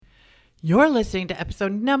You're listening to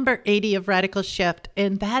episode number 80 of Radical Shift,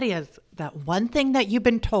 and that is that one thing that you've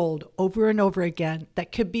been told over and over again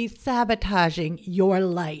that could be sabotaging your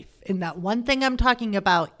life. And that one thing I'm talking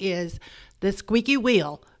about is the squeaky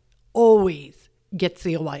wheel always gets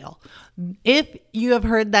the oil. If you have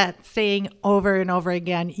heard that saying over and over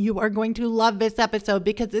again, you are going to love this episode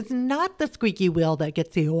because it's not the squeaky wheel that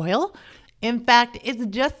gets the oil. In fact, it's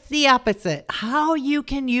just the opposite. How you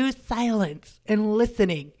can use silence and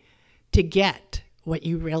listening to get what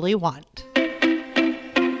you really want.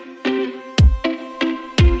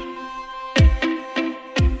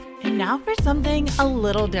 And now for something a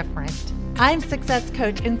little different. I'm success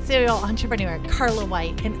coach and serial entrepreneur Carla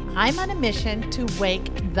White, and I'm on a mission to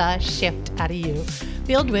wake the shift out of you.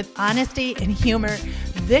 Filled with honesty and humor,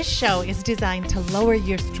 this show is designed to lower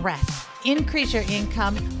your stress, increase your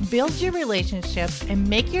income, build your relationships, and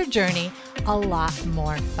make your journey a lot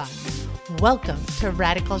more fun. Welcome to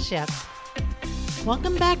Radical Shift.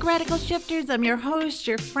 Welcome back, Radical Shifters. I'm your host,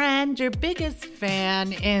 your friend, your biggest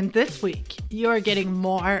fan. And this week, you're getting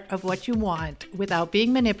more of what you want without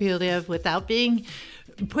being manipulative, without being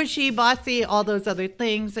pushy, bossy, all those other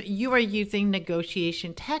things. You are using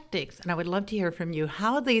negotiation tactics. And I would love to hear from you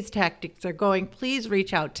how these tactics are going. Please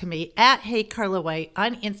reach out to me at Hey Carla White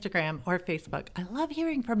on Instagram or Facebook. I love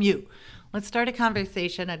hearing from you. Let's start a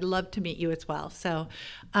conversation. I'd love to meet you as well. So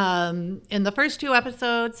in the first two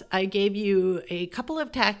episodes, I gave you a couple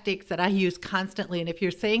of tactics that I use constantly. And if you're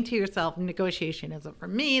saying to yourself, negotiation isn't for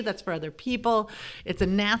me, that's for other people, it's a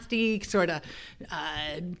nasty, sort of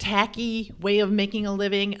tacky way of making a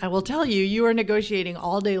living, I will tell you, you are negotiating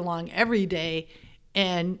all day long, every day.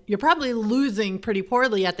 And you're probably losing pretty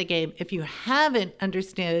poorly at the game if you haven't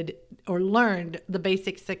understood or learned the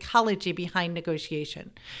basic psychology behind negotiation.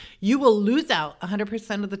 You will lose out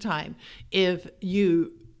 100% of the time if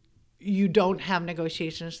you don't have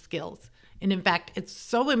negotiation skills. And in fact, it's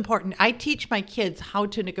so important. I teach my kids how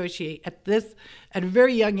to negotiate at a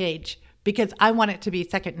very young age because I want it to be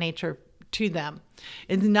second nature to them.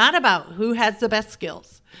 It's not about who has the best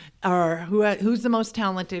skills or who's the most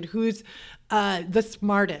talented, who's the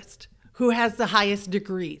smartest, who has the highest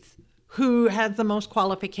degrees, who has the most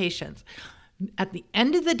qualifications. At the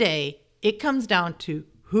end of the day, it comes down to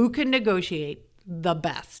who can negotiate the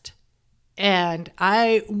best. And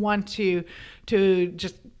I want to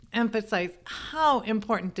just emphasize how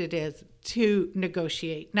important it is to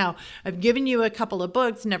negotiate. Now, I've given you a couple of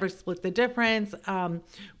books, Never Split the Difference,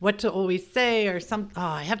 What to Always Say, or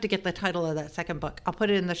I have to get the title of that second book. I'll put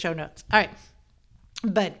it in the show notes. All right.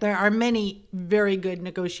 But there are many very good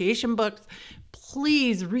negotiation books.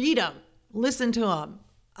 Please read them, listen to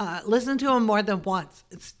them more than once,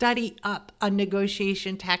 study up on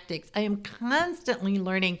negotiation tactics. I am constantly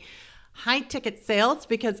learning high ticket sales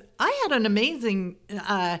because I had an amazing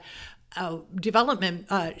development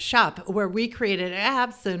shop where we created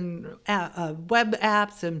apps and web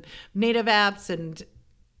apps and native apps. And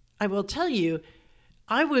I will tell you,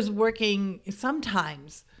 I was working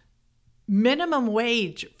sometimes minimum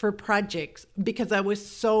wage for projects because I was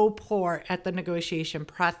so poor at the negotiation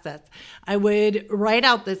process. I would write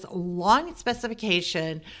out this long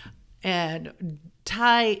specification and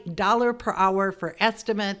tie dollar per hour for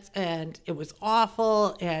estimates, and it was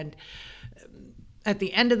awful. And at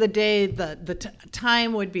the end of the day, the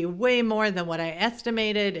time would be way more than what I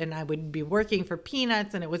estimated, and I would be working for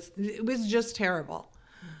peanuts, and it was just terrible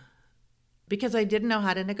because I didn't know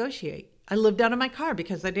how to negotiate. I lived out of my car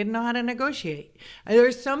because I didn't know how to negotiate. There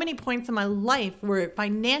were so many points in my life where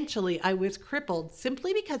financially I was crippled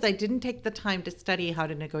simply because I didn't take the time to study how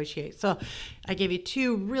to negotiate. So I gave you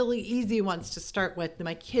two really easy ones to start with.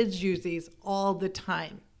 My kids use these all the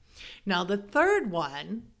time. Now, the third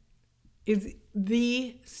one is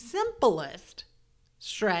the simplest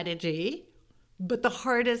strategy, but the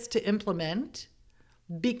hardest to implement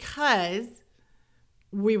because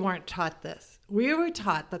we weren't taught this. We were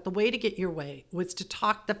taught that the way to get your way was to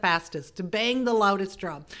talk the fastest, to bang the loudest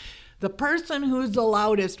drum. The person who's the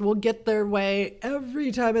loudest will get their way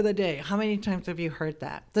every time of the day. How many times have you heard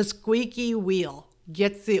that? The squeaky wheel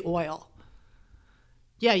gets the oil.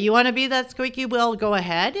 Yeah, you want to be that squeaky wheel, go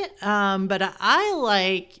ahead. But I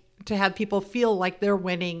like to have people feel like they're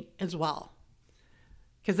winning as well,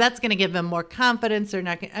 because that's going to give them more confidence.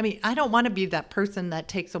 I don't want to be that person that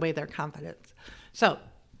takes away their confidence. So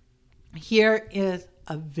here is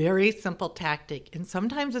a very simple tactic. And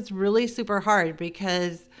sometimes it's really super hard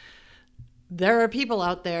because there are people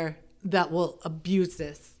out there that will abuse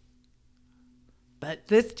this. But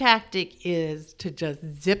this tactic is to just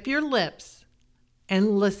zip your lips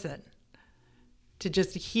and listen, to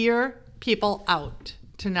just hear people out,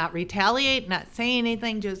 to not retaliate, not say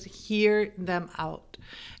anything, just hear them out.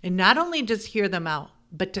 And not only just hear them out,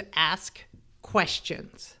 but to ask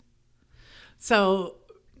questions. So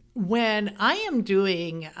when I am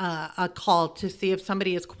doing a call to see if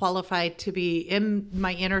somebody is qualified to be in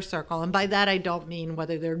my inner circle, and by that I don't mean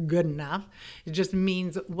whether they're good enough, it just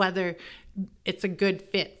means whether it's a good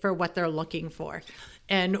fit for what they're looking for.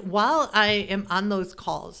 And while I am on those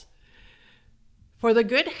calls, for the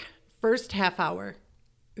good first half hour,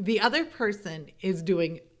 the other person is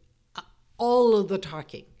doing all of the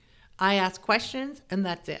talking. I ask questions and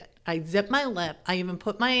that's it. I zip my lip. I even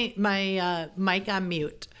put my mic on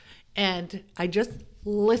mute and I just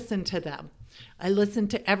listen to them. I listen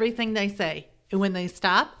to everything they say. And when they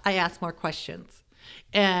stop, I ask more questions.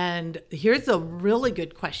 And here's a really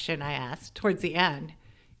good question I asked towards the end.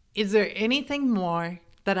 Is there anything more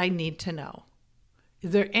that I need to know?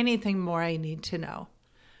 Is there anything more I need to know?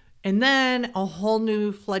 And then a whole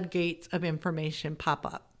new floodgates of information pop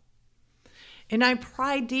up. And I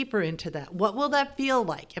pry deeper into that. What will that feel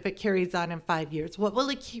like if it carries on in 5 years? What will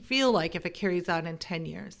it feel like if it carries on in 10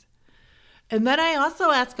 years? And then I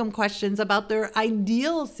also ask them questions about their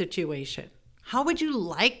ideal situation. How would you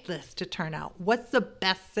like this to turn out? What's the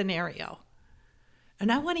best scenario?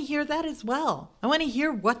 And I want to hear that as well. I want to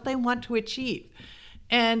hear what they want to achieve.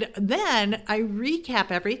 And then I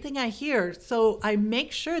recap everything I hear so I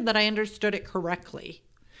make sure that I understood it correctly.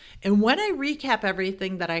 And when I recap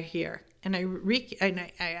everything that I hear and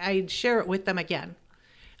I share it with them again,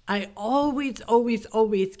 I always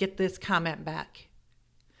get this comment back.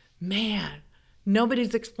 Man,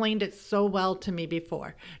 nobody's explained it so well to me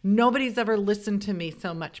before. Nobody's ever listened to me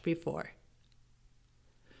so much before.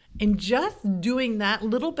 And just doing that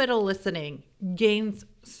little bit of listening gains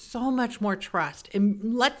so much more trust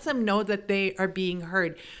and lets them know that they are being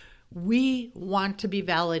heard. We want to be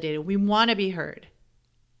validated. We want to be heard.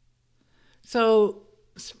 So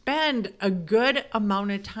spend a good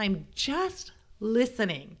amount of time just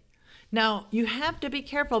listening. Now, you have to be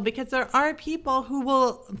careful because there are people who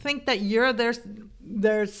will think that you're their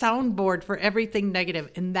soundboard for everything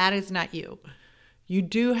negative, and that is not you. You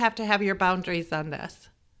do have to have your boundaries on this.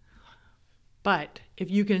 But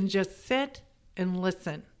if you can just sit and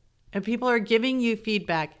listen, and people are giving you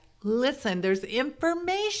feedback, listen, there's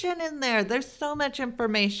information in there. There's so much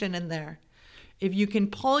information in there. If you can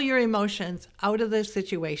pull your emotions out of the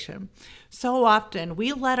situation. So often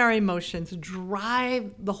we let our emotions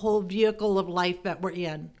drive the whole vehicle of life that we're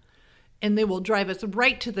in, and they will drive us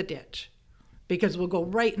right to the ditch because we'll go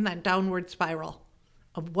right in that downward spiral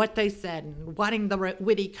of what they said and wanting the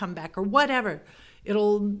witty comeback or whatever.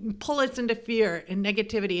 It'll pull us into fear and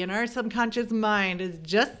negativity, and our subconscious mind is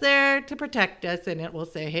just there to protect us, and it will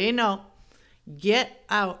say, hey, no, get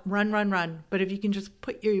out, run. But if you can just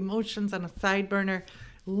put your emotions on a side burner,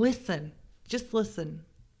 listen, just listen,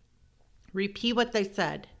 repeat what they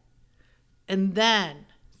said, and then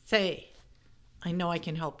say, I know I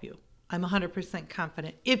can help you. I'm 100%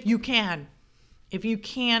 confident. If you can. If you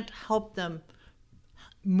can't help them,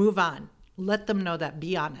 move on. Let them know that.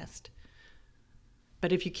 Be honest.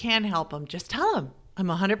 But if you can help them, just tell them, I'm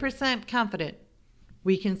 100% confident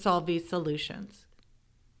we can solve these solutions.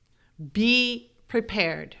 Be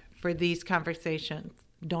prepared for these conversations.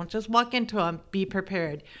 Don't just walk into them. Be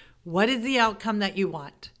prepared. What is the outcome that you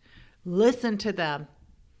want? Listen to them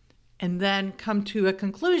and then come to a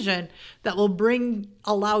conclusion that will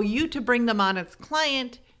allow you to bring them on as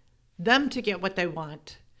client, them to get what they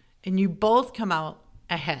want, and you both come out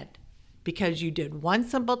ahead. Because you did one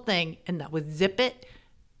simple thing, and that was zip it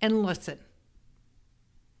and listen.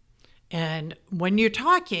 And when you're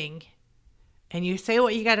talking and you say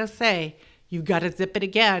what you got to say, you got to zip it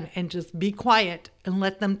again and just be quiet and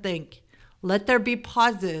let them think. Let there be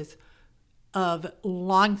pauses of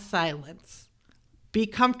long silence. Be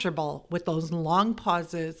comfortable with those long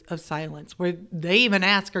pauses of silence where they even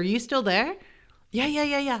ask, are you still there?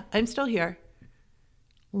 Yeah. I'm still here.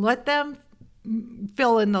 Let them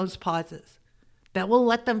fill in those pauses. That will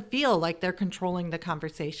let them feel like they're controlling the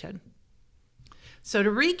conversation. So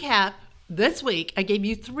to recap, this week I gave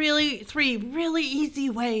you three really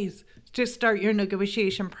easy ways to start your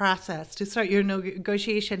negotiation process, to start your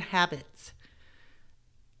negotiation habits.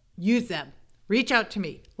 Use them. Reach out to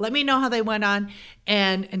me. Let me know how they went on.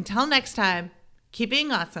 And until next time, keep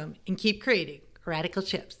being awesome and keep creating radical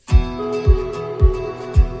shifts.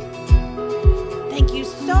 Thank you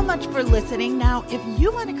so much for listening. Now, if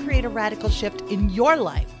you want to create a radical shift in your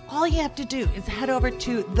life, all you have to do is head over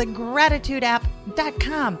to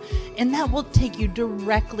thegratitudeapp.com, and that will take you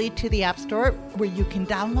directly to the App Store where you can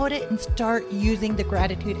download it and start using the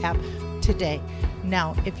Gratitude app to today.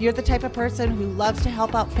 Now, if you're the type of person who loves to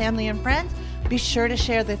help out family and friends, be sure to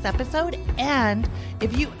share this episode. And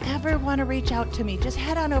if you ever want to reach out to me, just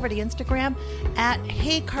head on over to Instagram at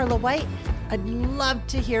Hey Carla White. I'd love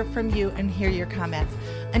to hear from you and hear your comments.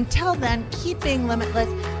 Until then, keep being limitless,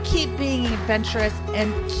 keep being adventurous,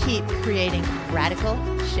 and keep creating radical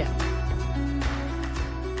shifts.